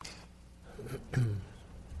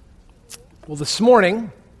Well, this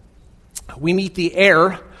morning, we meet the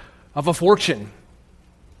heir of a fortune.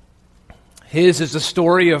 His is a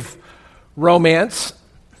story of romance,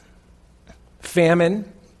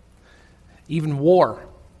 famine, even war.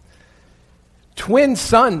 Twin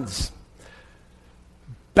sons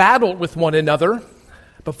battled with one another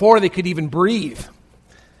before they could even breathe.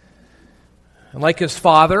 And like his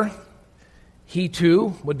father, he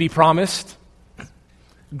too would be promised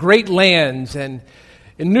great lands and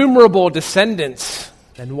innumerable descendants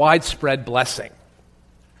and widespread blessing.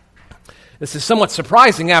 This is somewhat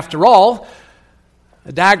surprising after all.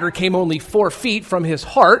 A dagger came only 4 feet from his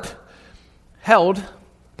heart, held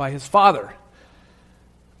by his father.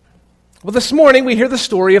 Well, this morning we hear the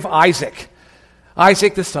story of Isaac,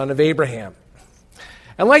 the son of Abraham.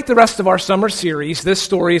 And like the rest of our summer series, this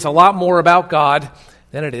story is a lot more about God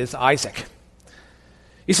than it is Isaac.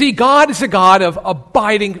 You see, God is a God of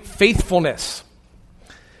abiding faithfulness.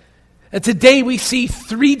 And today we see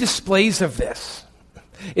 3 displays of this.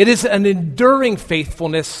 It is an enduring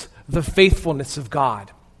faithfulness, the faithfulness of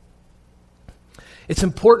God. It's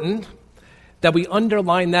important that we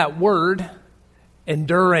underline that word,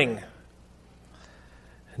 enduring.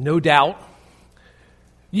 No doubt,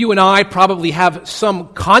 you and I probably have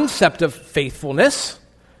some concept of faithfulness.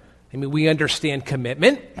 I mean, we understand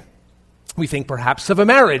commitment. We think perhaps of a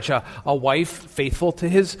marriage, a wife faithful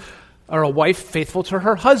to a wife faithful to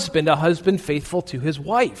her husband, a husband faithful to his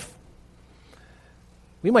wife.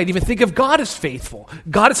 We might even think of God as faithful.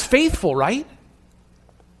 God is faithful, right?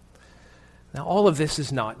 Now, all of this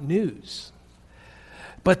is not news.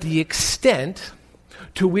 But the extent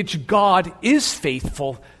to which God is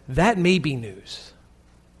faithful, that may be news.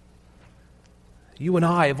 You and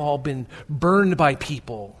I have all been burned by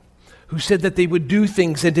people who said that they would do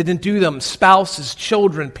things and didn't do them. Spouses,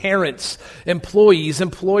 children, parents, employees,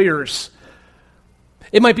 employers.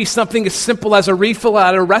 It might be something as simple as a refill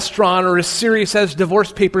at a restaurant or as serious as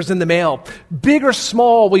divorce papers in the mail. Big or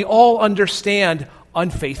small, we all understand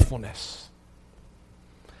unfaithfulness.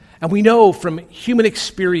 And we know from human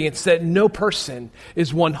experience that no person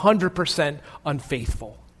is 100%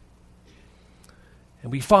 unfaithful.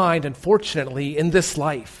 And we find, unfortunately, in this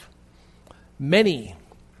life, many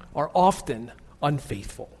are often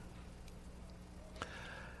unfaithful.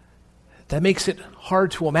 That makes it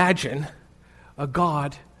hard to imagine a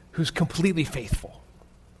God who's completely faithful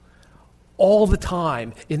all the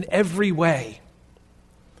time, in every way.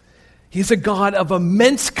 He's a God of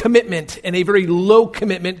immense commitment in a very low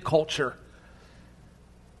commitment culture.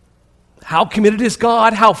 How committed is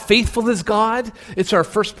God? How faithful is God? It's our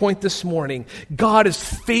first point this morning. God is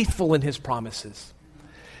faithful in his promises.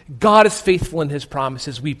 God is faithful in his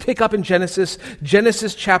promises. We pick up in Genesis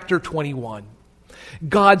chapter 21.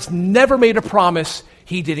 God's never made a promise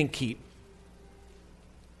he didn't keep.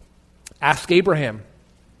 Ask Abraham.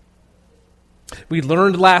 We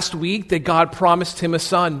learned last week that God promised him a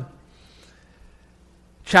son.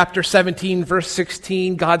 Chapter 17, verse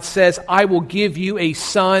 16, God says, I will give you a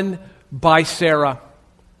son by Sarah.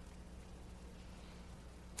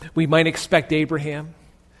 We might expect Abraham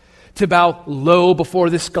to bow low before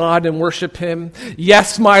this God and worship him.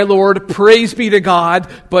 Yes, my Lord, praise be to God.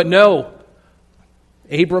 But no,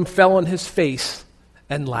 Abram fell on his face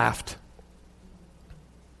and laughed.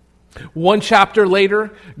 One chapter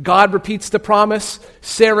later, God repeats the promise.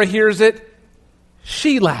 Sarah hears it.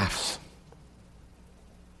 She laughs.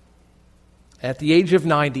 At the age of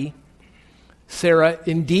 90, Sarah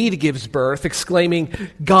indeed gives birth, exclaiming,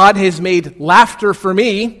 God has made laughter for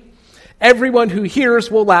me. Everyone who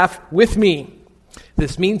hears will laugh with me.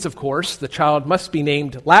 This means, of course, the child must be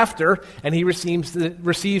named Laughter, and he receives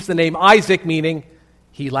the name Isaac, meaning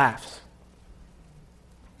he laughs.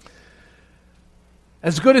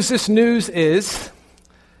 As good as this news is,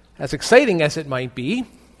 as exciting as it might be,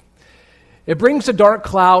 it brings a dark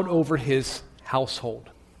cloud over his household.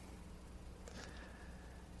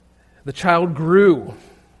 The child grew.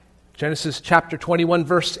 Genesis chapter 21,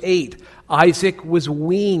 verse 8. Isaac was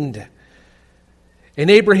weaned. And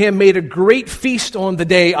Abraham made a great feast on the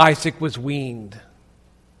day Isaac was weaned.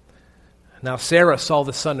 Now Sarah saw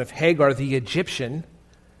the son of Hagar the Egyptian,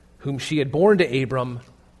 whom she had borne to Abram,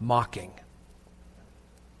 mocking.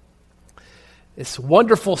 This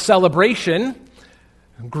wonderful celebration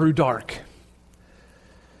grew dark.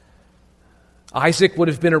 Isaac would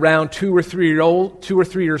have been around 2 or 3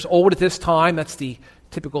 years old at this time. That's the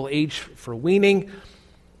typical age for weaning.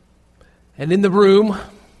 And in the room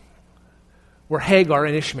were Hagar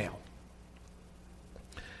and Ishmael.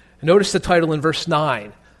 Notice the title in verse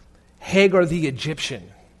 9, Hagar the Egyptian.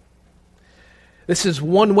 This is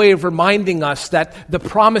one way of reminding us that the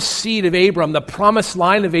promised seed of Abram, the promised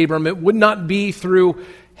line of Abram, it would not be through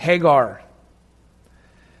Hagar.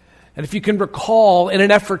 And if you can recall, in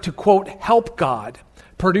an effort to, quote, help God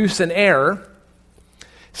produce an heir,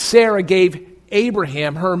 Sarah gave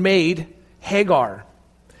Abraham her maid, Hagar.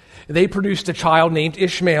 They produced a child named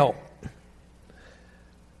Ishmael.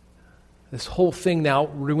 This whole thing now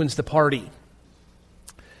ruins the party.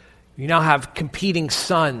 You now have competing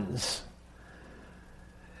sons.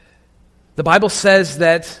 The Bible says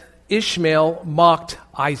that Ishmael mocked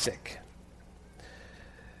Isaac.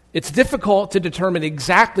 It's difficult to determine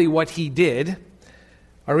exactly what he did.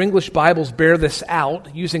 Our English Bibles bear this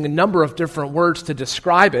out, using a number of different words to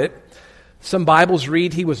describe it. Some Bibles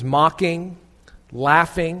read he was mocking,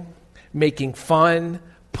 laughing, making fun,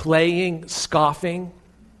 playing, scoffing.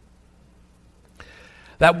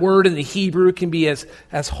 That word in the Hebrew can be as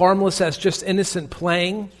harmless as just innocent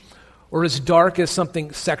playing, or as dark as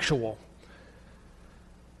something sexual.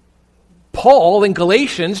 Paul in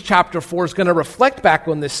Galatians chapter 4 is going to reflect back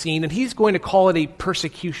on this scene, and he's going to call it a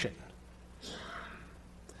persecution.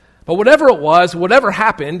 But whatever it was, whatever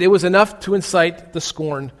happened, it was enough to incite the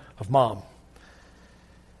scorn of mom.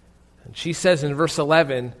 And she says in verse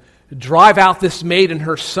 11, "Drive out this maid and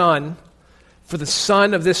her son, for the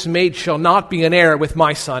son of this maid shall not be an heir with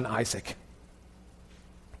my son Isaac."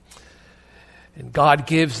 And God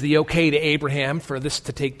gives the okay to Abraham for this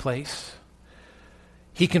to take place.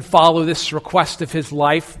 He can follow this request of his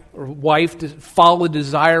wife, to follow the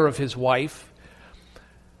desire of his wife.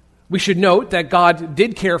 We should note that God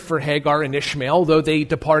did care for Hagar and Ishmael. Though they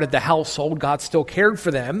departed the household, God still cared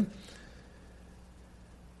for them.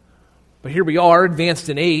 But here we are, advanced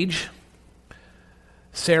in age,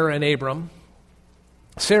 Sarah and Abram.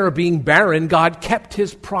 Sarah being barren, God kept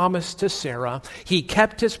his promise to Sarah. He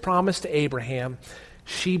kept his promise to Abraham.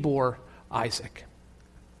 She bore Isaac.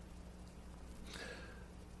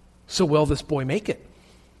 So will this boy make it?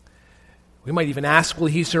 We might even ask, will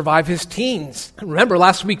he survive his teens? Remember,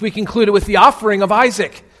 last week we concluded with the offering of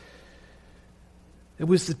Isaac. It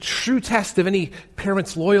was the true test of any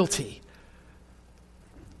parent's loyalty.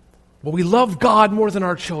 Will we love God more than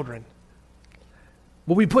our children?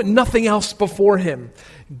 Will we put nothing else before him?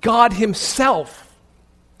 God himself,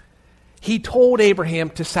 he told Abraham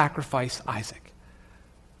to sacrifice Isaac.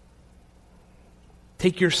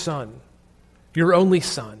 Take your son, your only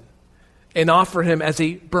son, and offer him as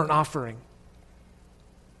a burnt offering.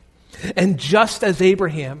 And just as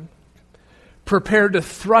Abraham prepared to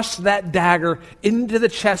thrust that dagger into the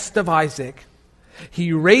chest of Isaac,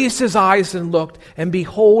 he raised his eyes and looked, and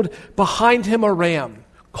behold, behind him a ram,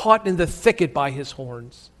 caught in the thicket by his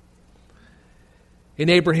horns. And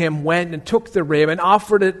Abraham went and took the ram and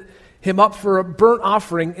offered him up for a burnt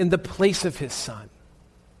offering in the place of his son.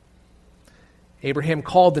 Abraham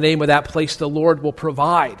called the name of that place, "The Lord will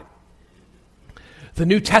provide." The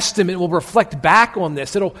New Testament will reflect back on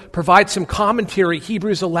this. It'll provide some commentary.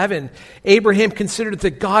 Hebrews 11. Abraham considered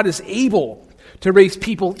that God is able to raise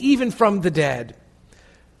people even from the dead,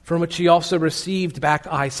 from which he also received back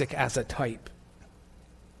Isaac as a type.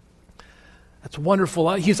 That's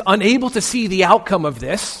wonderful. He's unable to see the outcome of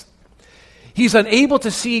this. He's unable to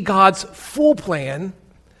see God's full plan,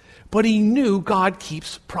 but he knew God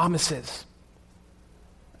keeps promises.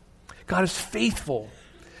 God is faithful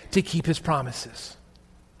to keep his promises.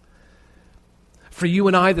 For you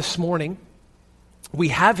and I this morning, we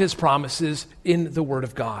have his promises in the Word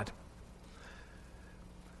of God.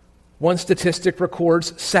 One statistic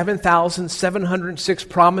records 7,706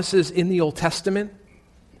 promises in the Old Testament.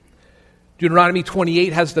 Deuteronomy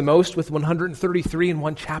 28 has the most, with 133 in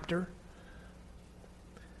one chapter.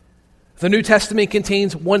 The New Testament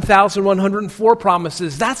contains 1,104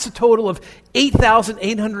 promises. That's a total of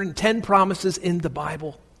 8,810 promises in the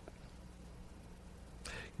Bible.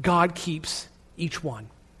 God keeps each one.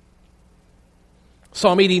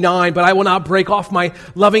 Psalm 89, "But I will not break off my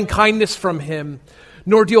loving kindness from him,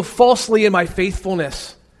 nor deal falsely in my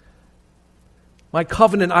faithfulness. My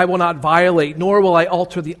covenant I will not violate, nor will I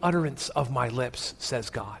alter the utterance of my lips," says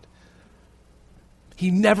God. He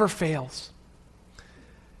never fails.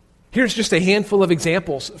 Here's just a handful of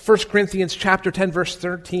examples. 1 Corinthians chapter 10, verse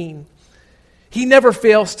 13. He never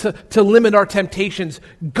fails to limit our temptations.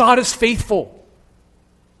 God is faithful,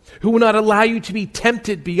 who will not allow you to be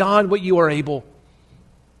tempted beyond what you are able.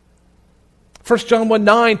 1 John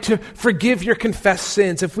 1:9, to forgive your confessed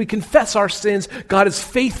sins. If we confess our sins, God is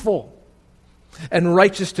faithful and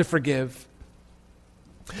righteous to forgive.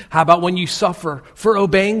 How about when you suffer for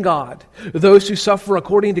obeying God? Those who suffer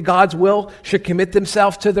according to God's will should commit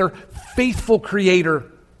themselves to their faithful Creator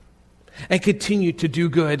and continue to do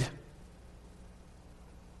good.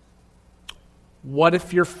 What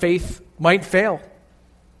if your faith might fail?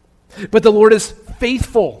 But the Lord is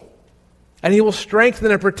faithful, and he will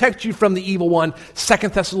strengthen and protect you from the evil one. 2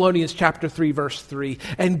 Thessalonians chapter 3, verse 3.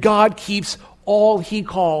 And God keeps all he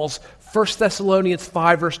calls. 1 Thessalonians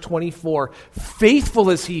 5, verse 24. Faithful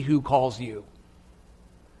is he who calls you.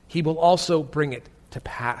 He will also bring it to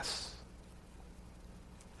pass.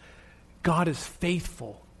 God is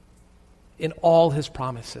faithful in all his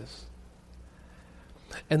promises.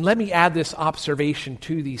 And let me add this observation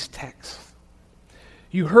to these texts.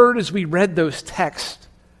 You heard as we read those texts,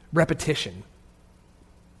 repetition.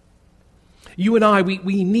 You and I,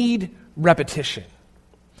 we need repetition.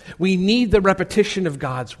 We need the repetition of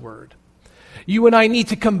God's word. You and I need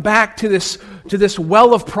to come back to this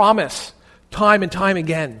well of promise time and time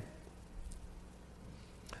again.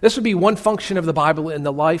 This would be one function of the Bible in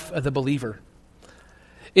the life of the believer.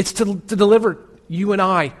 It's to deliver you and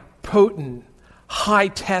I potent,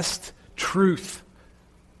 high-test truth.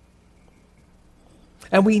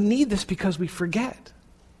 And we need this because we forget.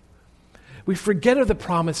 We forget of the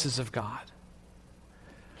promises of God.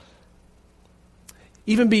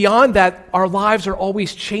 Even beyond that, our lives are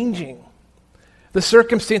always changing. The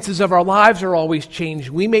circumstances of our lives are always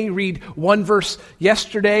changing. We may read one verse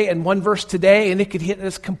yesterday and one verse today, and it could hit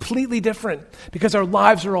us completely different because our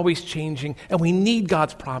lives are always changing, and we need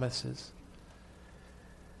God's promises.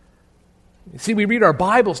 You see, we read our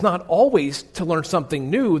Bibles not always to learn something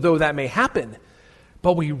new, though that may happen,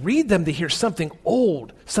 but we read them to hear something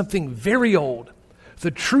old, something very old,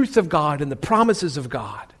 the truth of God and the promises of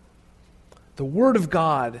God. The Word of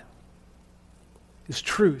God is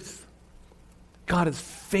truth. God is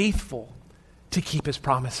faithful to keep his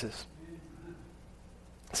promises.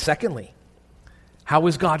 Secondly, how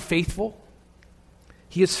is God faithful?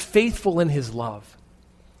 He is faithful in his love.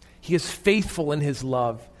 He is faithful in his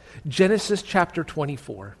love. Genesis chapter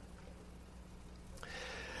 24.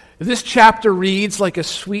 This chapter reads like a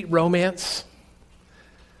sweet romance.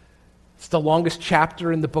 It's the longest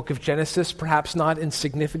chapter in the book of Genesis, perhaps not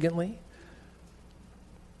insignificantly.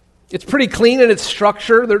 It's pretty clean in its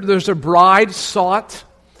structure. There's a bride sought,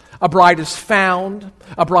 a bride is found,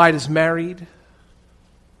 a bride is married.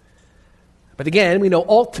 But again, we know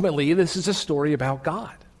ultimately this is a story about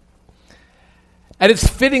God. And it's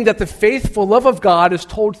fitting that the faithful love of God is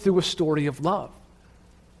told through a story of love.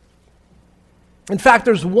 In fact,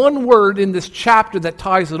 there's one word in this chapter that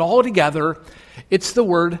ties it all together. It's the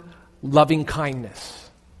word loving kindness.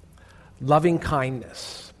 Loving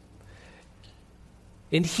kindness.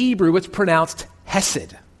 In Hebrew, it's pronounced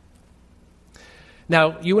hesed.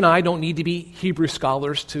 Now, you and I don't need to be Hebrew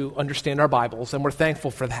scholars to understand our Bibles, and we're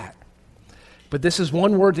thankful for that. But this is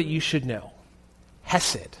one word that you should know.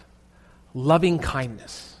 Hesed, loving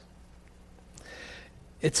kindness.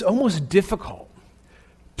 It's almost difficult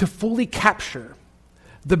to fully capture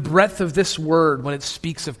the breadth of this word when it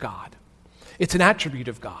speaks of God. It's an attribute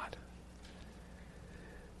of God.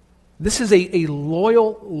 This is a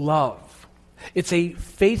loyal love. It's a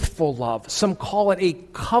faithful love. Some call it a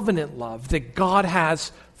covenant love that God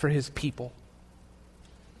has for his people.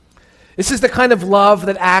 This is the kind of love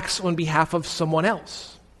that acts on behalf of someone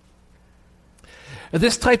else.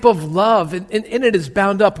 This type of love, in it is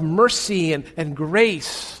bound up mercy and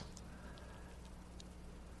grace.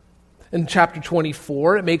 In chapter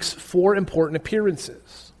 24, it makes 4 important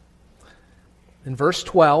appearances. In verse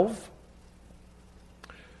 12,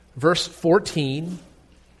 verse 14,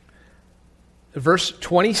 verse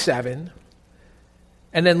 27,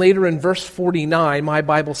 and then later in verse 49, my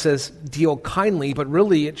Bible says deal kindly, but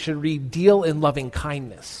really it should read deal in loving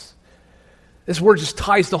kindness. This word just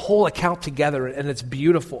ties the whole account together, and it's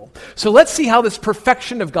beautiful. So let's see how this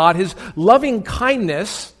perfection of God, his loving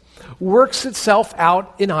kindness, works itself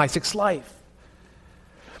out in Isaac's life.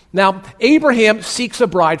 Now, Abraham seeks a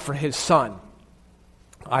bride for his son.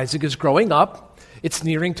 Isaac is growing up. It's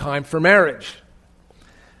nearing time for marriage.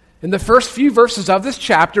 In the first few verses of this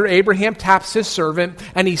chapter, Abraham taps his servant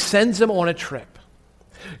and he sends him on a trip.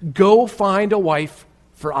 Go find a wife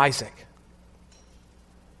for Isaac.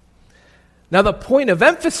 Now, the point of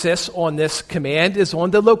emphasis on this command is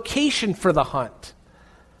on the location for the hunt.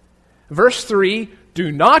 Verse 3,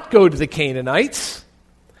 do not go to the Canaanites.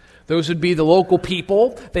 Those would be the local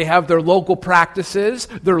people. They have their local practices,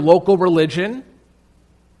 their local religion.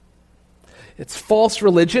 It's false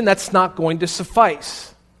religion. That's not going to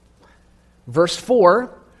suffice. Verse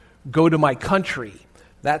 4, go to my country.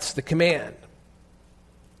 That's the command.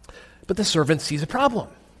 But the servant sees a problem.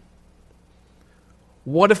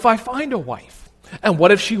 What if I find a wife? And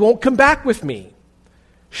what if she won't come back with me?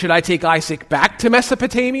 Should I take Isaac back to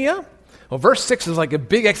Mesopotamia? Well, verse 6 is like a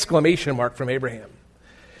big exclamation mark from Abraham.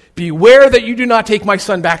 Beware that you do not take my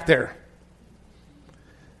son back there.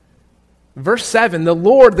 Verse 7, the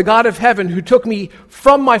Lord, the God of heaven, who took me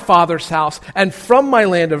from my father's house and from my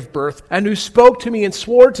land of birth, and who spoke to me and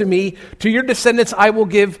swore to me, to your descendants I will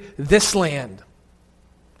give this land.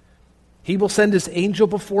 He will send his angel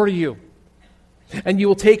before you, and you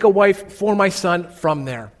will take a wife for my son from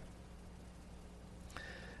there.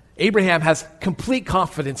 Abraham has complete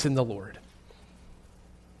confidence in the Lord.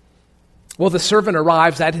 Well, the servant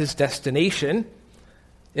arrives at his destination.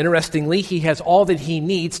 Interestingly, he has all that he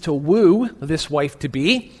needs to woo this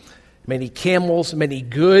wife-to-be. Many camels, many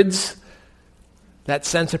goods. That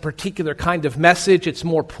sends a particular kind of message. It's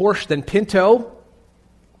more Porsche than Pinto,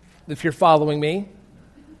 if you're following me.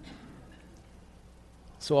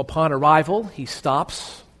 So upon arrival, he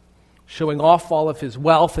stops, showing off all of his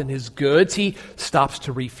wealth and his goods. He stops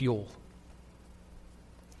to refuel.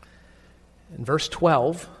 In verse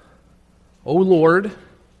 12, O Lord,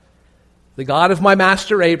 the God of my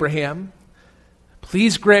master Abraham,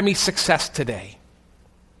 please grant me success today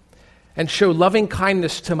and show loving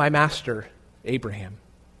kindness to my master Abraham.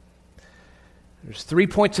 There's 3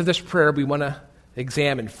 points of this prayer we want to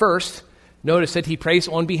examine. First, notice that he prays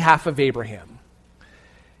on behalf of Abraham.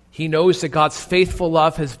 He knows that God's faithful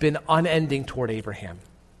love has been unending toward Abraham.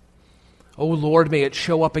 Oh Lord, may it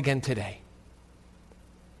show up again today.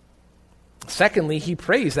 Secondly, he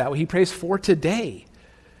prays that way. He prays for today.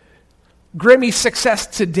 Grant me success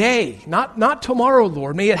today, not tomorrow,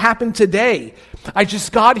 Lord. May it happen today. I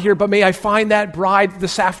just got here, but may I find that bride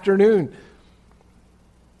this afternoon.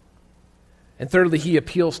 And thirdly, he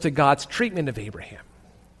appeals to God's treatment of Abraham.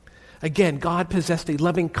 Again, God possessed a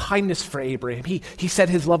loving kindness for Abraham. He set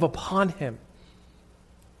his love upon him.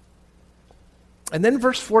 And then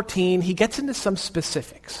verse 14, he gets into some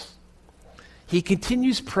specifics. He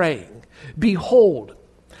continues praying, Behold,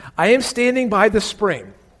 I am standing by the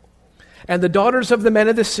spring, and the daughters of the men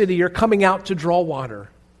of the city are coming out to draw water.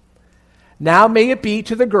 Now may it be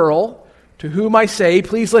to the girl to whom I say,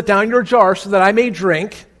 Please let down your jar so that I may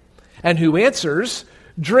drink, and who answers,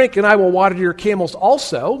 Drink, and I will water your camels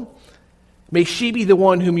also. May she be the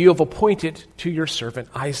one whom you have appointed to your servant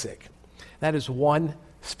Isaac. That is one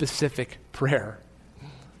specific prayer.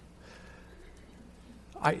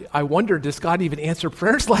 I wonder, does God even answer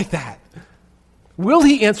prayers like that? Will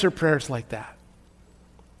he answer prayers like that?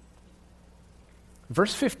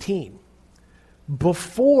 Verse 15,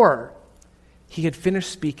 before he had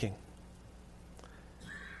finished speaking,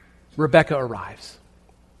 Rebekah arrives.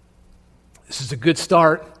 This is a good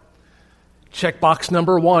start. Checkbox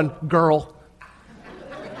number 1, girl.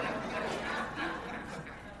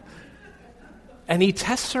 And he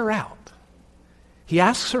tests her out. He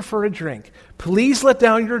asks her for a drink. Please let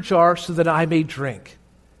down your jar so that I may drink.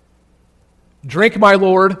 Drink, my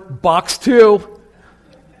lord, box 2.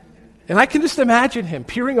 And I can just imagine him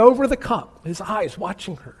peering over the cup, his eyes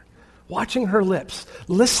watching her lips,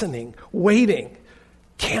 listening, waiting.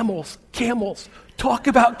 Camels, camels, talk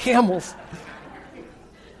about camels.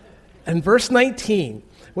 And verse 19,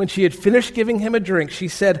 when she had finished giving him a drink, she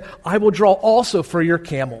said, I will draw also for your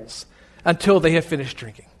camels until they have finished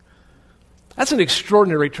drinking. That's an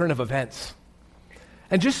extraordinary turn of events.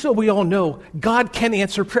 And just so we all know, God can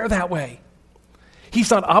answer prayer that way.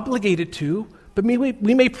 He's not obligated to, but we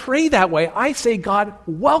may pray that way. I say God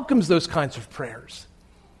welcomes those kinds of prayers.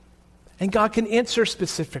 And God can answer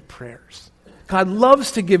specific prayers. God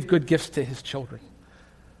loves to give good gifts to his children.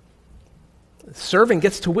 The servant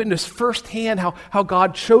gets to witness firsthand how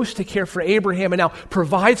God chose to care for Abraham and now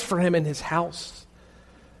provides for him in his house.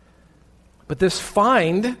 But this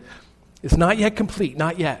find is not yet complete,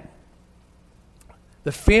 not yet.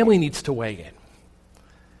 The family needs to weigh in.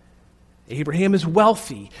 Abraham is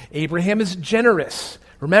wealthy. Abraham is generous.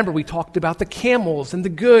 Remember, we talked about the camels and the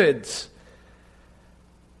goods.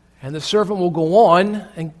 And the servant will go on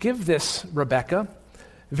and give this Rebekah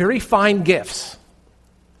very fine gifts.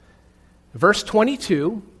 Verse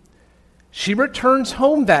 22, she returns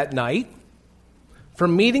home that night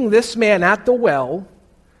from meeting this man at the well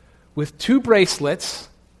with 2 bracelets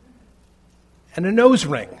and a nose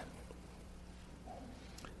ring.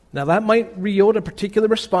 Now that might yield a particular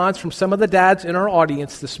response from some of the dads in our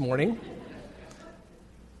audience this morning.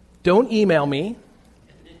 Don't email me.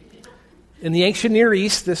 In the ancient Near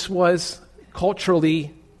East, this was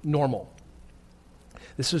culturally normal.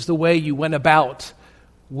 This was the way you went about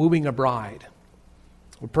wooing a bride,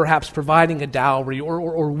 or perhaps providing a dowry,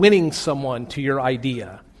 or winning someone to your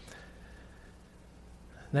idea.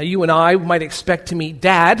 Now you and I might expect to meet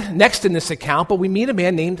Dad next in this account, but we meet a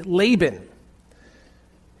man named Laban.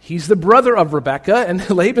 He's the brother of Rebekah, and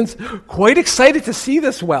Laban's quite excited to see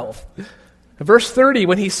this wealth. In verse 30,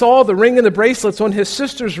 when he saw the ring and the bracelets on his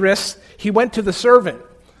sister's wrists, he went to the servant.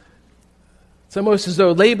 It's almost as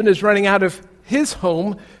though Laban is running out of his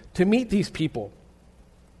home to meet these people.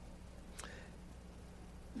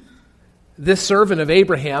 This servant of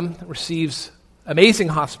Abraham receives amazing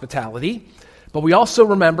hospitality, but we also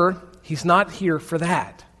remember he's not here for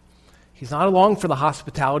that. He's not along for the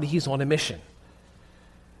hospitality, he's on a mission.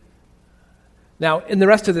 Now, in the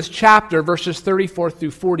rest of this chapter, verses 34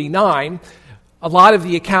 through 49, a lot of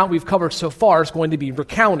the account we've covered so far is going to be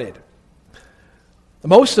recounted.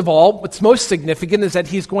 Most of all, what's most significant is that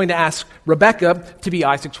he's going to ask Rebekah to be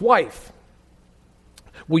Isaac's wife.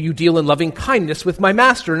 Will you deal in loving kindness with my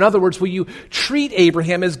master? In other words, will you treat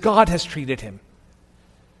Abraham as God has treated him?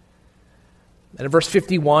 And in verse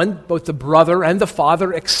 51, both the brother and the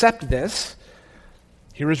father accept this.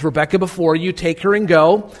 Here is Rebekah before you. Take her and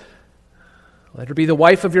go. Let her be the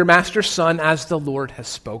wife of your master's son, as the Lord has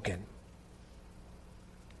spoken.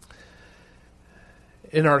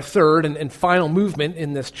 In our third and final movement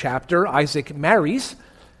in this chapter, Isaac marries.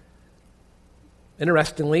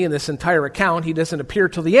 Interestingly, in this entire account, he doesn't appear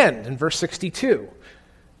till the end, in verse 62.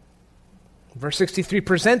 Verse 63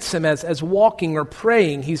 presents him as walking or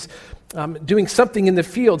praying. He's doing something in the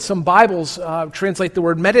field. Some Bibles translate the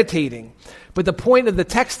word meditating. But the point of the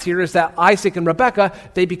text here is that Isaac and Rebekah,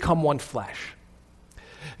 they become one flesh.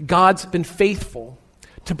 God's been faithful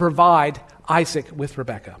to provide Isaac with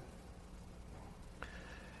Rebekah.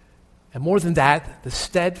 And more than that, the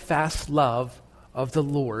steadfast love of the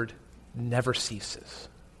Lord never ceases.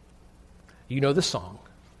 You know the song,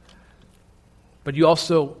 but you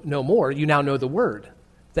also know more. You now know the word.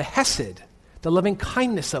 The hesed, the loving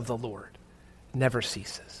kindness of the Lord never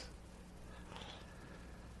ceases.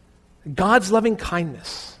 God's loving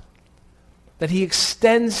kindness that he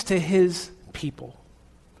extends to his people,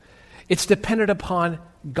 it's dependent upon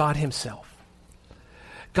God himself.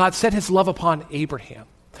 God set his love upon Abraham.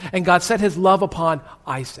 And God set his love upon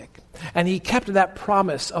Isaac. And he kept that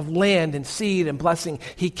promise of land and seed and blessing.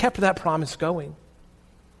 He kept that promise going.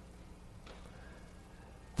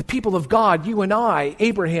 The people of God, you and I,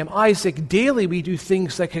 Abraham, Isaac, daily we do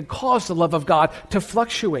things that can cause the love of God to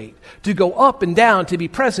fluctuate, to go up and down, to be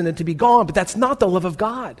present and to be gone. But that's not the love of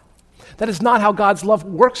God. That is not how God's love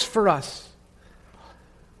works for us.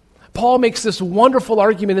 Paul makes this wonderful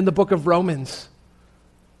argument in the book of Romans.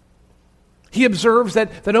 He observes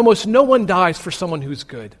that almost no one dies for someone who's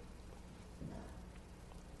good.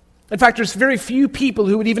 In fact, there's very few people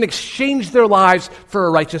who would even exchange their lives for a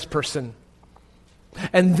righteous person.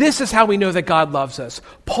 And this is how we know that God loves us.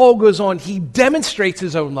 Paul goes on, he demonstrates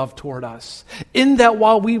his own love toward us, in that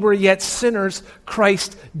while we were yet sinners,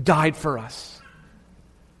 Christ died for us.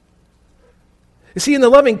 You see, in the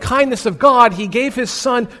loving kindness of God, he gave his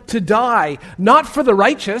son to die, not for the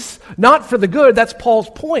righteous, not for the good. That's Paul's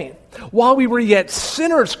point. While we were yet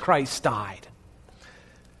sinners, Christ died.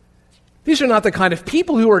 These are not the kind of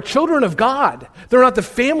people who are children of God. They're not the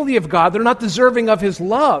family of God. They're not deserving of his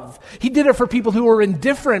love. He did it for people who are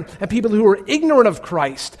indifferent and people who are ignorant of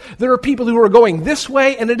Christ. There are people who are going this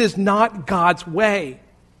way, and it is not God's way.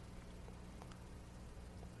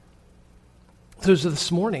 So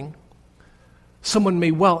this morning, someone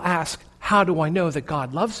may well ask, how do I know that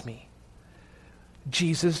God loves me?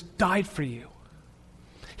 Jesus died for you.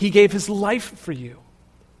 He gave his life for you.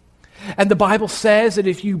 And the Bible says that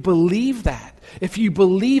if you believe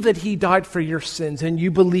that he died for your sins and you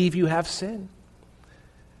believe you have sin,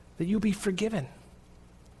 that you'll be forgiven.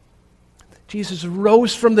 Jesus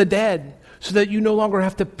rose from the dead so that you no longer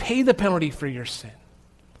have to pay the penalty for your sin.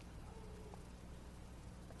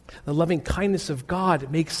 The loving kindness of God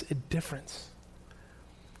makes a difference.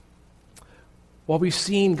 While we've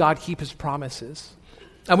seen God keep his promises,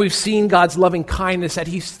 and we've seen God's loving kindness, that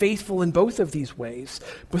he's faithful in both of these ways.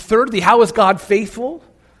 But thirdly, how is God faithful?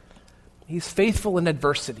 He's faithful in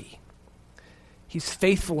adversity. He's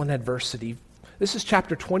faithful in adversity. This is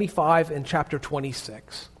chapter 25 and chapter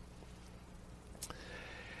 26.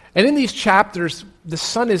 And in these chapters, the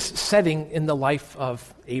sun is setting in the life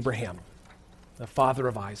of Abraham, the father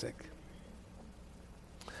of Isaac.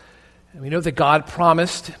 And we know that God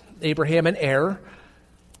promised Abraham an heir,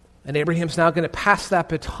 and Abraham's now going to pass that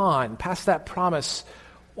baton, pass that promise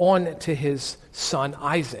on to his son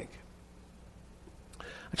Isaac.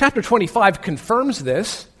 Chapter 25 confirms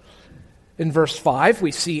this. In verse 5,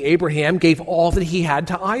 we see Abraham gave all that he had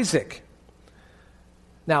to Isaac.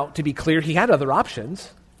 Now, to be clear, he had other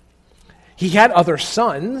options. He had other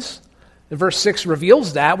sons. And verse 6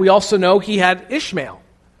 reveals that. We also know he had Ishmael.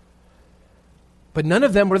 But none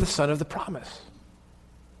of them were the son of the promise.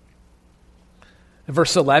 In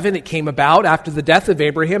verse 11, it came about after the death of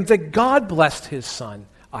Abraham that God blessed his son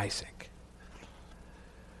Isaac.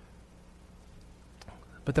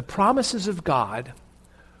 But the promises of God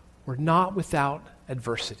were not without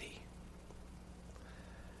adversity.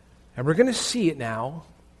 And we're going to see it now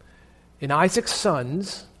in Isaac's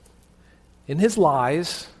sons, in his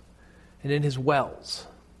lies, and in his wells.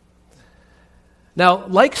 Now,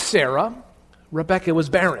 like Sarah, Rebekah was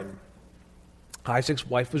barren. Isaac's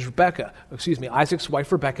wife Rebekah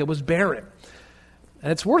was barren.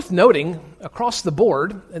 And it's worth noting, across the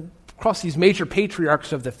board, and across these major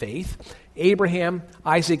patriarchs of the faith, Abraham,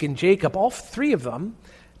 Isaac, and Jacob, all three of them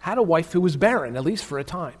had a wife who was barren, at least for a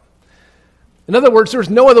time. In other words, there's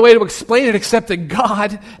no other way to explain it except that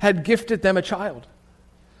God had gifted them a child.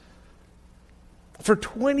 For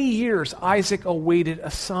 20 years, Isaac awaited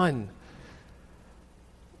a son.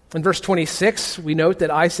 In verse 26, we note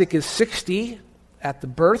that Isaac is 60 at the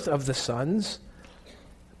birth of the sons.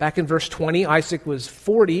 Back in verse 20, Isaac was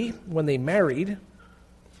 40 when they married.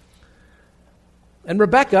 And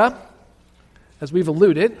Rebekah, as we've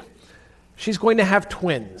alluded, she's going to have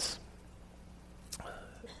twins,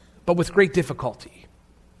 but with great difficulty.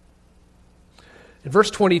 In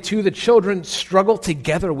verse 22, the children struggle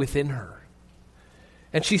together within her.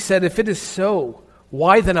 And she said, "If it is so,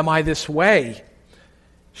 why then am I this way?"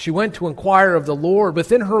 She went to inquire of the Lord.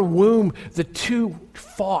 Within her womb, the two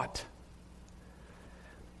fought.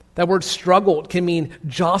 That word struggled can mean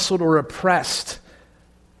jostled or oppressed.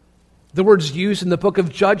 The word's used in the book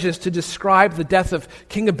of Judges to describe the death of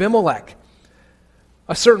King Abimelech.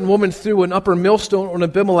 A certain woman threw an upper millstone on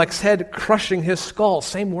Abimelech's head, crushing his skull.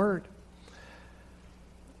 Same word.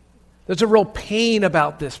 There's a real pain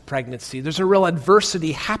about this pregnancy. There's a real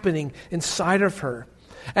adversity happening inside of her.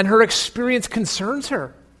 And her experience concerns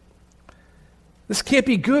her. This can't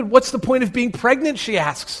be good. What's the point of being pregnant, she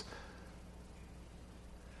asks.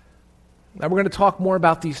 Now, we're going to talk more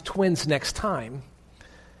about these twins next time.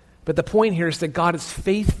 But the point here is that God is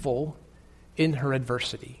faithful in her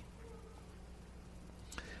adversity.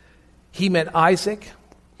 He met Isaac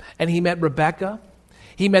and he met Rebekah.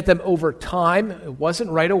 He met them over time. It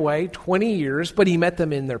wasn't right away, 20 years, but he met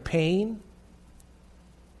them in their pain.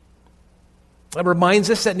 It reminds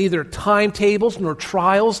us that neither timetables nor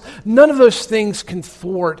trials, none of those things can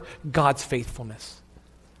thwart God's faithfulness.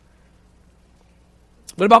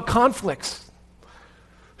 What about conflicts?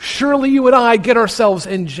 Surely you and I get ourselves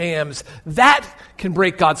in jams. That can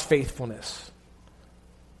break God's faithfulness.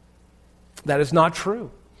 That is not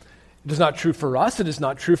true. It is not true for us. It is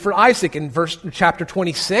not true for Isaac. In chapter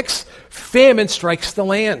 26, famine strikes the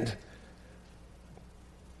land.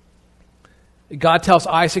 God tells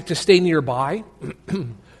Isaac to stay nearby.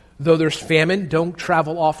 Though there's famine, don't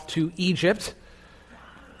travel off to Egypt.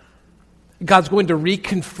 God's going to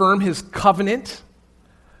reconfirm his covenant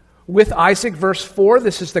with Isaac. Verse 4,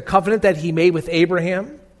 this is the covenant that he made with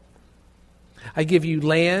Abraham. I give you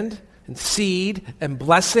land and seed and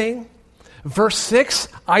blessing. Verse 6,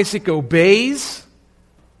 Isaac obeys.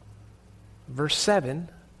 Verse 7,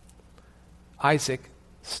 Isaac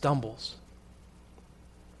stumbles.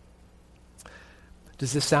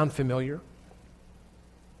 Does this sound familiar?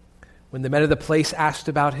 When the men of the place asked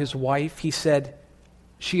about his wife, he said,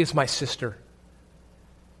 "She is my sister."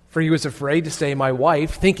 For he was afraid to say my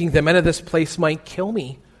wife, thinking the men of this place might kill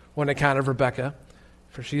me on account of Rebekah,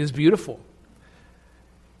 for she is beautiful.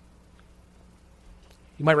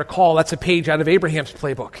 You might recall that's a page out of Abraham's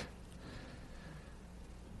playbook.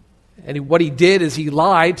 And what he did is he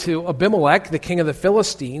lied to Abimelech, the king of the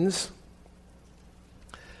Philistines.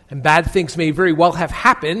 And bad things may very well have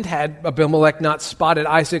happened had Abimelech not spotted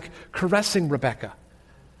Isaac caressing Rebekah.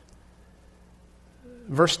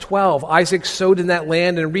 Verse 12, Isaac sowed in that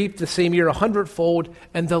land and reaped the same year 100-fold,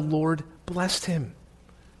 and the Lord blessed him.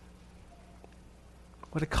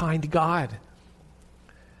 What a kind God.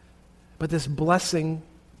 But this blessing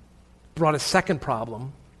brought a second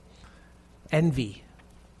problem, envy.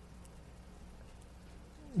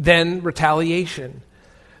 Then retaliation.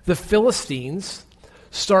 The Philistines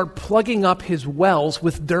start plugging up his wells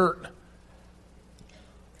with dirt.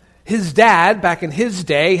 His dad, back in his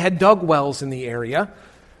day, had dug wells in the area.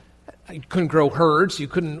 You couldn't grow herds, you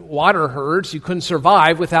couldn't water herds, you couldn't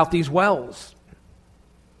survive without these wells.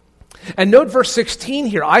 And note verse 16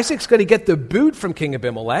 here. Isaac's going to get the boot from King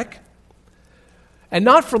Abimelech, and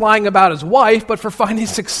not for lying about his wife, but for finding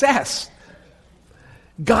success.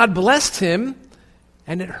 God blessed him,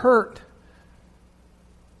 and it hurt.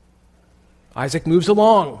 Isaac moves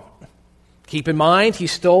along. Keep in mind,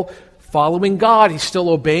 he's still following God. He's still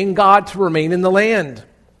obeying God to remain in the land.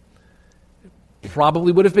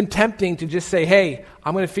 Probably would have been tempting to just say, hey,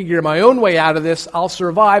 I'm going to figure my own way out of this. I'll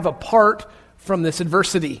survive apart from this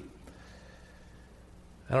adversity.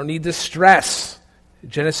 I don't need this stress.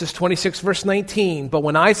 Genesis 26, verse 19. But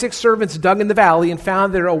when Isaac's servants dug in the valley and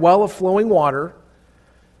found there a well of flowing water,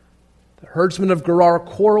 the herdsmen of Gerar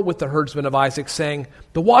quarreled with the herdsmen of Isaac, saying,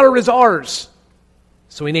 the water is ours.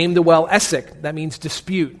 So he named the well Esek, that means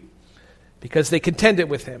dispute, because they contended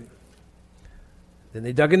with him. Then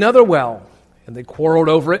they dug another well, and they quarreled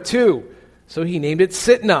over it too. So he named it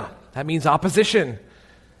Sitnah, that means opposition.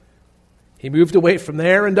 He moved away from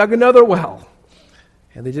there and dug another well,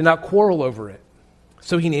 and they did not quarrel over it.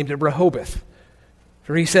 So he named it Rehoboth.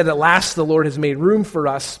 For he said, at last the Lord has made room for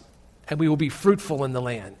us, and we will be fruitful in the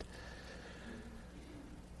land.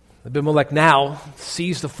 Abimelech now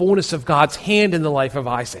sees the fullness of God's hand in the life of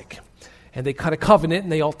Isaac, and they cut a covenant,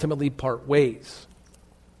 and they ultimately part ways.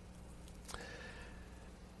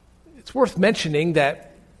 It's worth mentioning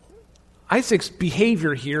that Isaac's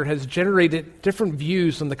behavior here has generated different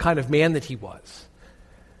views on the kind of man that he was,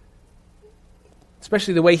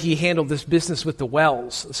 especially the way he handled this business with the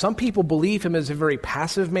wells. Some people believe him as a very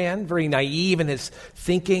passive man, very naive in his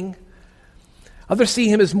thinking. Others see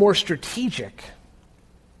him as more strategic,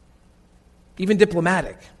 even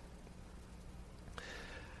diplomatic.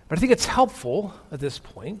 But I think it's helpful at this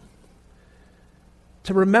point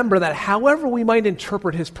to remember that however we might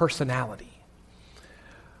interpret his personality,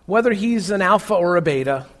 whether he's an alpha or a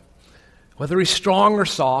beta, whether he's strong or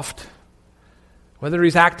soft, whether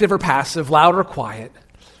he's active or passive, loud or quiet,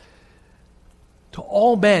 to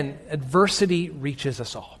all men, adversity reaches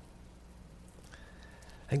us all.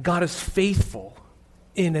 And God is faithful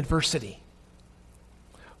in adversity.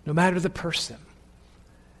 No matter the person.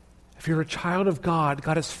 If you're a child of God,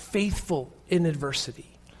 God is faithful in adversity.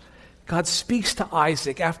 God speaks to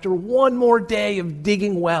Isaac after one more day of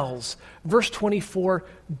digging wells. Verse 24,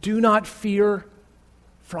 do not fear,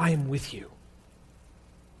 for I am with you.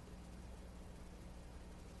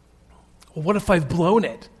 Well, what if I've blown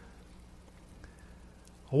it?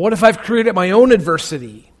 What if I've created my own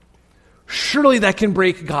adversity? Surely that can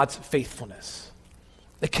break God's faithfulness.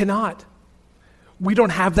 It cannot. We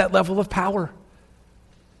don't have that level of power.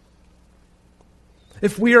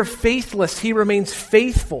 If we are faithless, he remains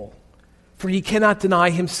faithful, for he cannot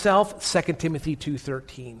deny himself, 2 Timothy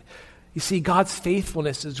 2:13. You see, God's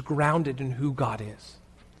faithfulness is grounded in who God is.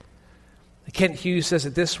 Kent Hughes says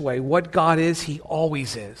it this way, what God is, he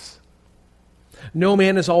always is. No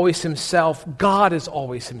man is always himself. God is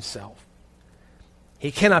always himself.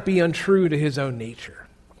 He cannot be untrue to his own nature.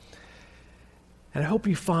 And I hope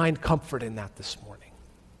you find comfort in that this morning.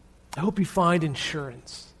 I hope you find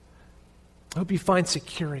insurance. I hope you find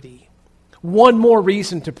security. One more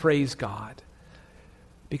reason to praise God.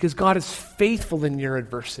 Because God is faithful in your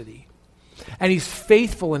adversity. And he's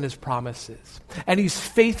faithful in his promises. And he's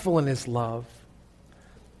faithful in his love.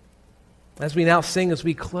 As we now sing, as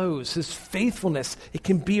we close, his faithfulness, it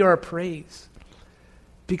can be our praise.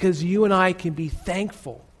 Because you and I can be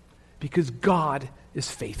thankful. Because God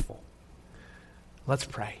is faithful. Let's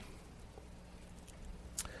pray.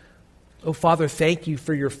 Oh, Father, thank you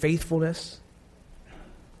for your faithfulness.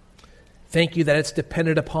 Thank you that it's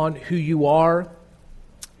dependent upon who you are,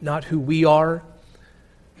 not who we are.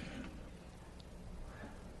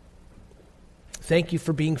 Thank you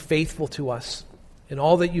for being faithful to us in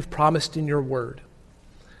all that you've promised in your word,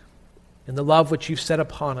 in the love which you've set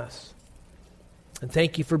upon us. And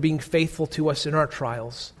thank you for being faithful to us in our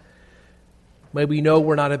trials. May we know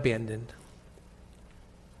we're not abandoned.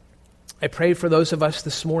 I pray for those of us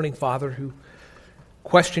this morning, Father, who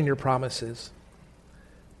question your promises,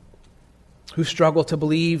 who struggle to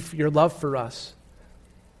believe your love for us.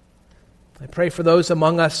 I pray for those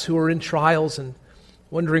among us who are in trials and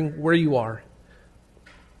wondering where you are.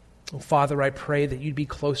 Oh, Father, I pray that you'd be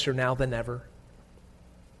closer now than ever.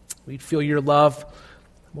 We'd feel your love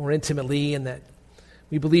more intimately and that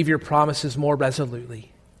we believe your promises more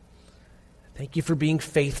resolutely. Thank you for being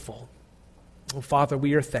faithful. Oh, Father,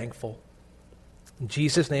 we are thankful. In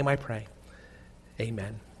Jesus' name I pray.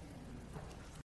 Amen.